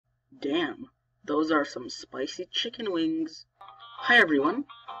Damn, those are some spicy chicken wings. Hi everyone,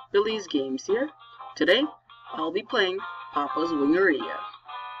 Billy's Games here. Today, I'll be playing Papa's Wingeria.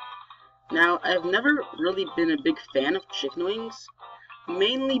 Now, I've never really been a big fan of chicken wings,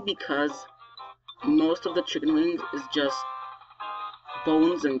 mainly because most of the chicken wings is just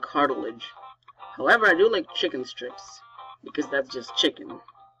bones and cartilage. However, I do like chicken strips, because that's just chicken.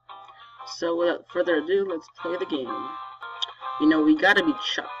 So without further ado, let's play the game. You know, we gotta be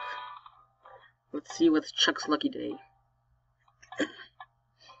Chuck. Let's see what's Chuck's lucky day.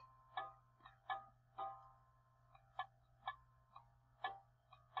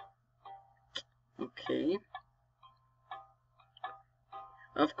 Okay.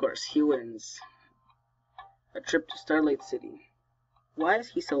 Of course, he wins. A trip to Starlight City. Why is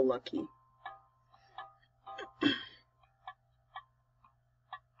he so lucky?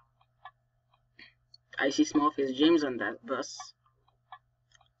 I see Small-Faced James on that bus.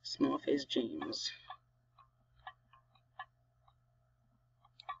 Small-Faced James.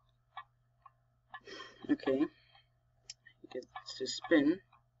 Okay. He gets to spin.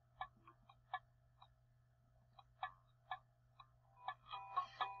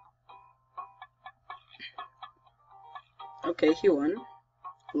 Okay, he won.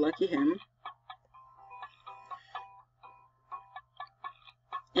 Lucky him.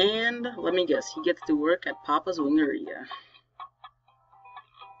 And let me guess, he gets to work at Papa's Wingeria.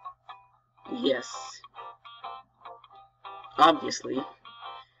 Yes. Obviously.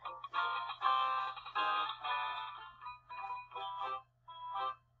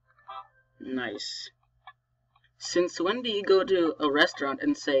 Nice. Since when do you go to a restaurant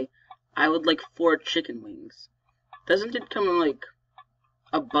and say, I would like 4 chicken wings? Doesn't it come in like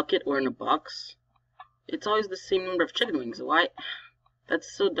a bucket or in a box? It's always the same number of chicken wings. Why?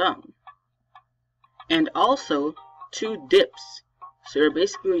 That's so dumb. And also, 2 dips. So you're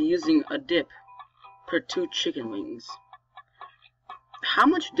basically using a dip per 2 chicken wings. How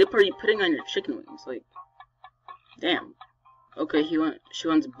much dip are you putting on your chicken wings? Like, damn. Okay, she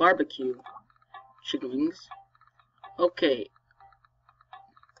wants barbecue chicken wings. Okay.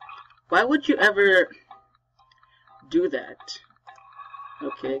 Why would you ever do that?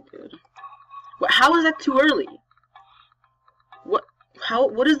 Okay, good. How is that too early?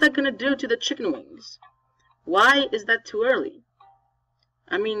 What is that gonna do to the chicken wings? Why is that too early?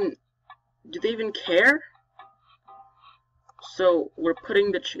 I mean, do they even care? So, we're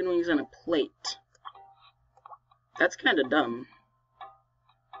putting the chicken wings on a plate. That's kinda dumb.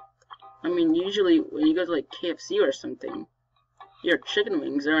 I mean, usually when you go to like KFC or something, your chicken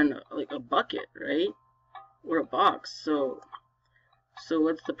wings are in like a bucket, right? Or a box, so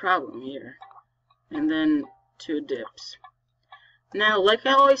what's the problem here? And then 2 dips. Now, like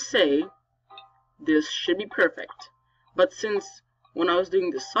I always say, this should be perfect. But since when I was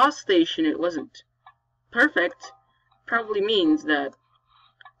doing the sauce station it wasn't perfect, probably means that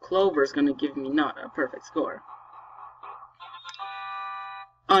Clover's gonna give me not a perfect score.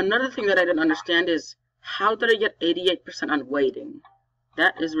 Another thing that I didn't understand is, how did I get 88% on waiting?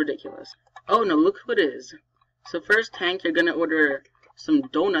 That is ridiculous. Oh no, look who it is. So first, Hank, you're gonna order some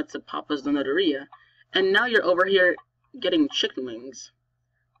donuts at Papa's Donuteria, and now you're over here getting chicken wings.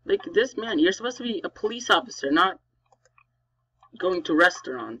 Like, this man, you're supposed to be a police officer, not going to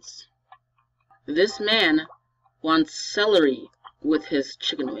restaurants. This man wants celery with his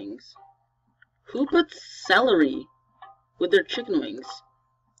chicken wings. Who puts celery with their chicken wings?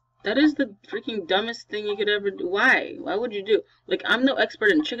 That is the freaking dumbest thing you could ever do. Why? Why would you do? Like, I'm no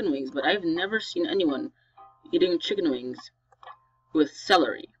expert in chicken wings, but I've never seen anyone eating chicken wings with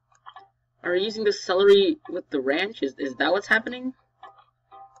celery. Are you using the celery with the ranch? Is that what's happening?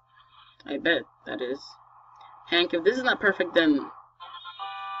 I bet that is. Hank, if this is not perfect, then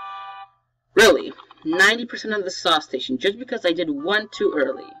really, 90% of the sauce station, just because I did 1 too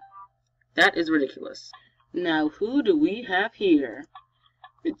early. That is ridiculous. Now, who do we have here?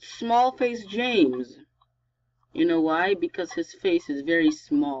 It's Small-Faced James. You know why? Because his face is very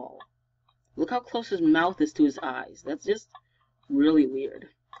small. Look how close his mouth is to his eyes. That's just really weird.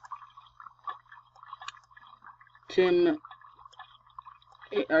 Tim,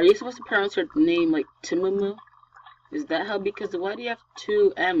 are you supposed to pronounce your name like Timumu? Is that how? Because why do you have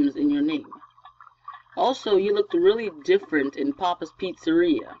 2 M's in your name? Also, you looked really different in Papa's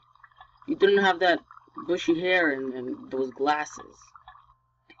Pizzeria. You didn't have that bushy hair and those glasses.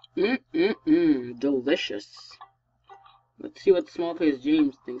 Delicious. Let's see what Small-Faced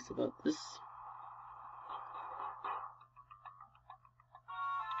James thinks about this.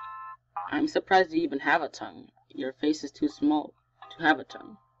 I'm surprised you even have a tongue. Your face is too small to have a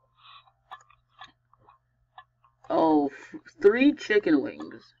tongue. Oh, 3 chicken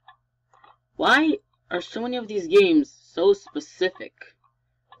wings. Why are so many of these games so specific?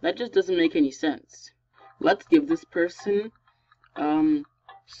 That just doesn't make any sense. Let's give this person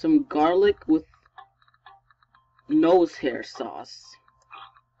some garlic with nose hair sauce.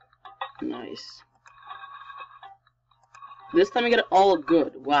 Nice. This time I get it all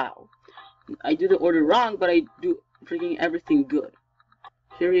good. Wow. I do the order wrong, but I do freaking everything good.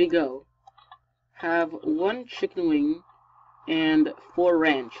 Here you go. Have 1 chicken wing and 4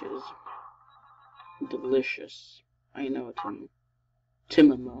 ranches. Delicious. I know,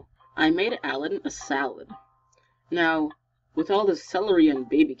 Timamo. I made Alan a salad. Now, with all the celery and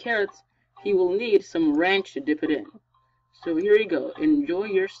baby carrots, he will need some ranch to dip it in. So here you go. Enjoy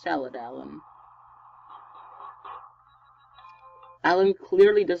your salad, Alan. Alan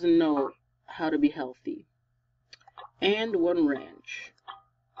clearly doesn't know how to be healthy. And 1 ranch.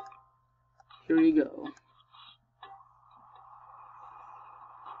 Here you go.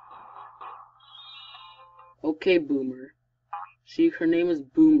 Okay, Boomer. See, her name is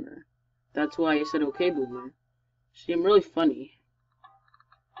Boomer. That's why I said okay, Boomer. See, I'm really funny.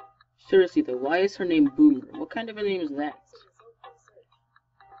 Seriously though, why is her name Boomer? What kind of a name is that?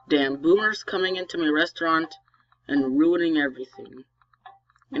 Damn, Boomer's coming into my restaurant and ruining everything.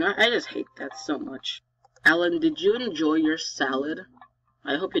 You know, I just hate that so much. Alan, did you enjoy your salad?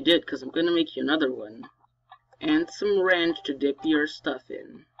 I hope you did, because I'm going to make you another one. And some ranch to dip your stuff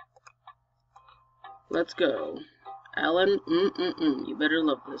in. Let's go. Alan, you better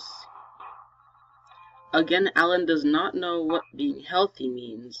love this. Again, Alan does not know what being healthy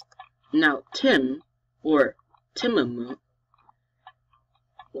means. Now, Tim, or Timamu,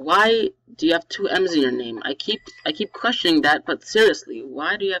 why do you have 2 M's in your name? I keep questioning that, but seriously,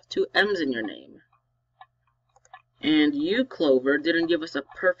 why do you have 2 M's in your name? And you, Clover, didn't give us a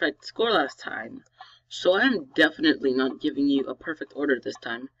perfect score last time, so I'm definitely not giving you a perfect order this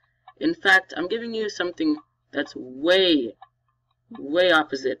time. In fact, I'm giving you something that's way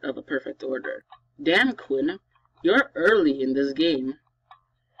opposite of a perfect order. Damn, Quinn, you're early in this game.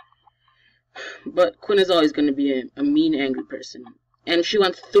 But Quinn is always going to be a mean, angry person. And she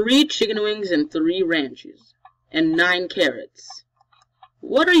wants 3 chicken wings and 3 ranches. And 9 carrots.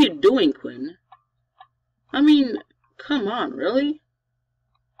 What are you doing, Quinn? I mean, come on, really?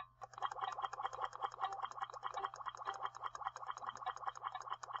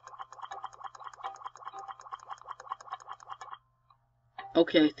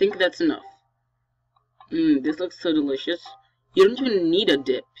 Okay, I think that's enough. This looks so delicious. You don't even need a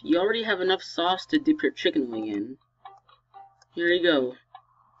dip. You already have enough sauce to dip your chicken wing in. Here you go,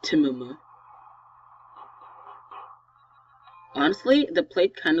 Timuma. Honestly, the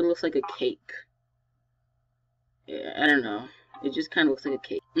plate kind of looks like a cake. Yeah, I don't know. It just kind of looks like a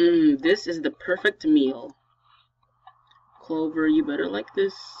cake. This is the perfect meal. Clover, you better like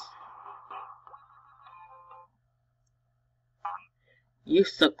this. You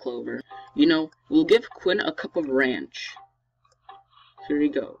suck, Clover. You know, we'll give Quinn a cup of ranch. Here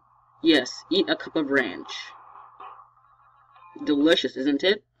you go. Yes, eat a cup of ranch. Delicious, isn't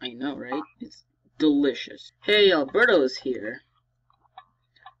it? I know, right? It's delicious. Hey, Alberto is here.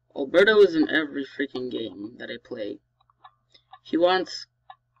 Alberto is in every freaking game that I play. He wants...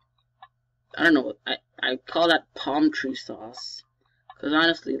 I don't know, I call that palm tree sauce. Because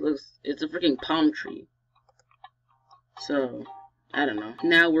honestly, it's a freaking palm tree. So... I don't know.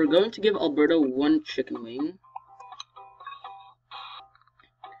 Now, we're going to give Alberto 1 chicken wing.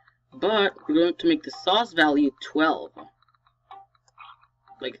 But, we're going to make the sauce value 12.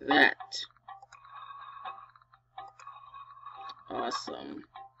 Like that. Awesome.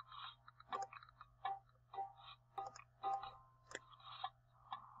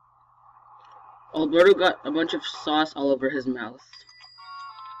 Alberto got a bunch of sauce all over his mouth.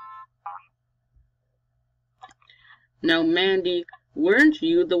 Now, Mandy, weren't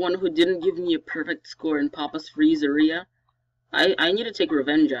you the one who didn't give me a perfect score in Papa's Freezeria? I need to take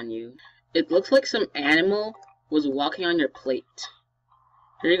revenge on you. It looks like some animal was walking on your plate.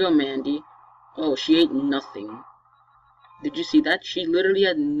 Here you go, Mandy. Oh, she ate nothing. Did you see that? She literally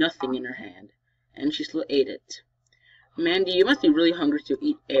had nothing in her hand, and she still ate it. Mandy, you must be really hungry to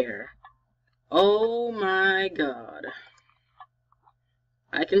eat air. Oh my god.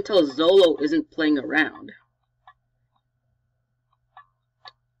 I can tell Zolo isn't playing around.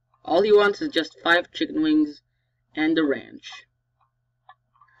 All he wants is just 5 chicken wings and a ranch.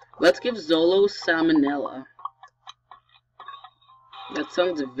 Let's give Zolo salmonella. That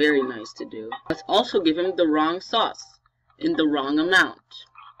sounds very nice to do. Let's also give him the wrong sauce in the wrong amount.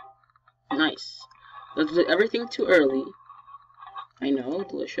 Nice. Let's do everything too early. I know,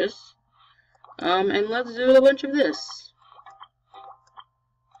 delicious. And let's do a bunch of this.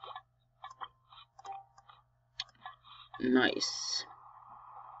 Nice.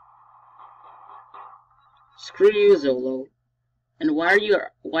 Screw you, Zolo. And why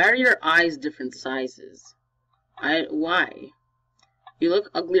are your eyes different sizes? Why? You look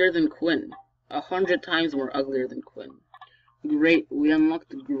uglier than Quinn. 100 times more uglier than Quinn. Great, we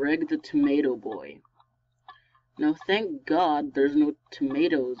unlocked Greg the Tomato Boy. Now thank God there's no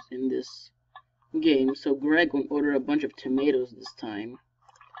tomatoes in this game, so Greg won't order a bunch of tomatoes this time.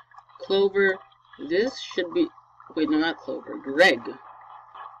 Clover, this should be... Wait, no, not Clover. Greg.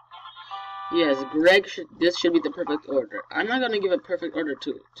 Yes, Greg this should be the perfect order. I'm not gonna give a perfect order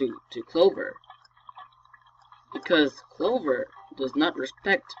to Clover, because Clover does not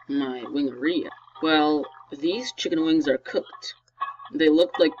respect my Wingeria. Well, these chicken wings are cooked. They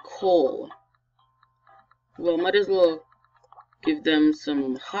look like coal. Well, might as well give them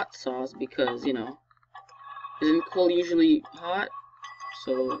some hot sauce because, you know, isn't coal usually hot?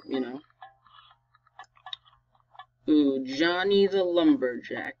 So, you know. Ooh, Johnny the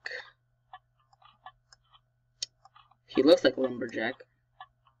Lumberjack. He looks like a lumberjack.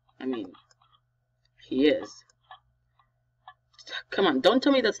 I mean, he is. Come on, don't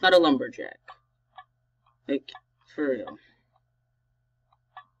tell me that's not a lumberjack. Like, for real.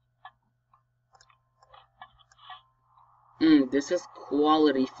 This is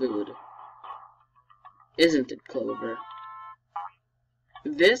quality food. Isn't it, Clover?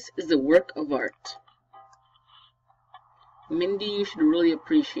 This is a work of art. Mindy, you should really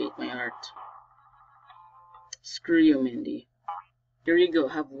appreciate my art. Screw you, Mindy. Here you go,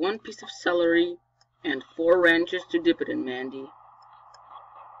 have 1 piece of celery and 4 ranches to dip it in, Mandy.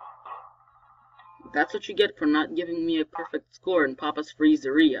 That's what you get for not giving me a perfect score in Papa's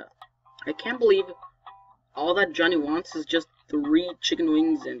Freezeria. I can't believe all that Johnny wants is just 3 chicken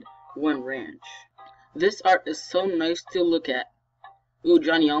wings and 1 ranch. This art is so nice to look at. Ooh,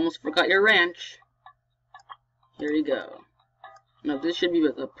 Johnny, almost forgot your ranch. Here you go. Now this should be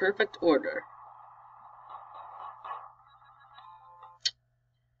the perfect order.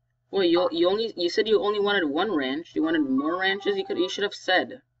 Well, you said you only wanted 1 ranch. You wanted more ranches? You should have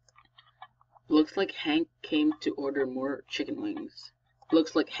said. Looks like Hank came to order more chicken wings.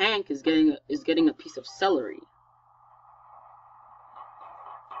 Looks like Hank is getting a piece of celery.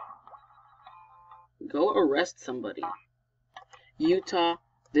 Go arrest somebody. Utah,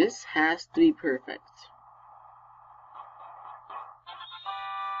 this has to be perfect.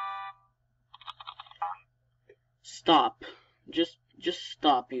 Stop. Just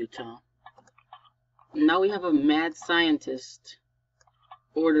stop, Utah. Now we have a mad scientist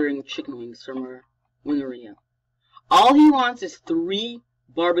ordering chicken wings from our Wingeria. All he wants is 3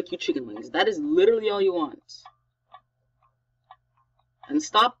 barbecue chicken wings. That is literally all he wants. And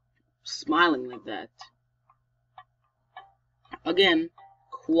stop smiling like that. Again,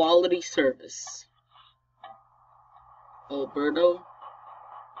 quality service. Alberto,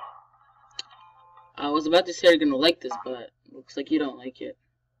 I was about to say you're gonna like this, but looks like you don't like it.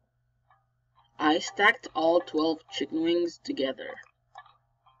 I stacked all 12 chicken wings together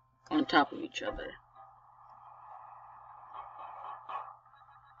on top of each other.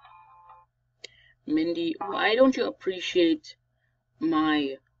 Mindy, why don't you appreciate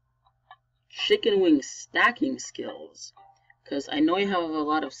my chicken wing stacking skills? Because I know you have a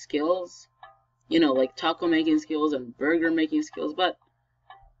lot of skills, you know, like taco making skills and burger making skills, but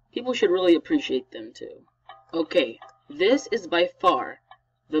people should really appreciate them too. Okay, this is by far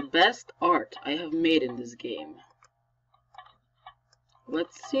the best art I have made in this game.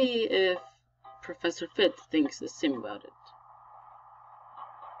 Let's see if Professor Fitz thinks the same about it.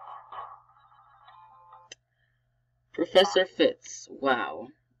 Professor Fitz, wow.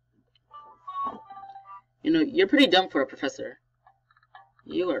 You know, you're pretty dumb for a professor.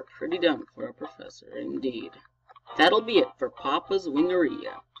 You are pretty dumb for a professor, indeed. That'll be it for Papa's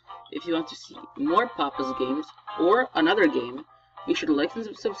Wingeria. If you want to see more Papa's games or another game, you should like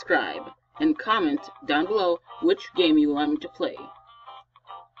and subscribe and comment down below which game you want me to play.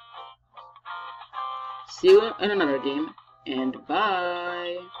 See you in another game, and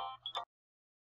bye!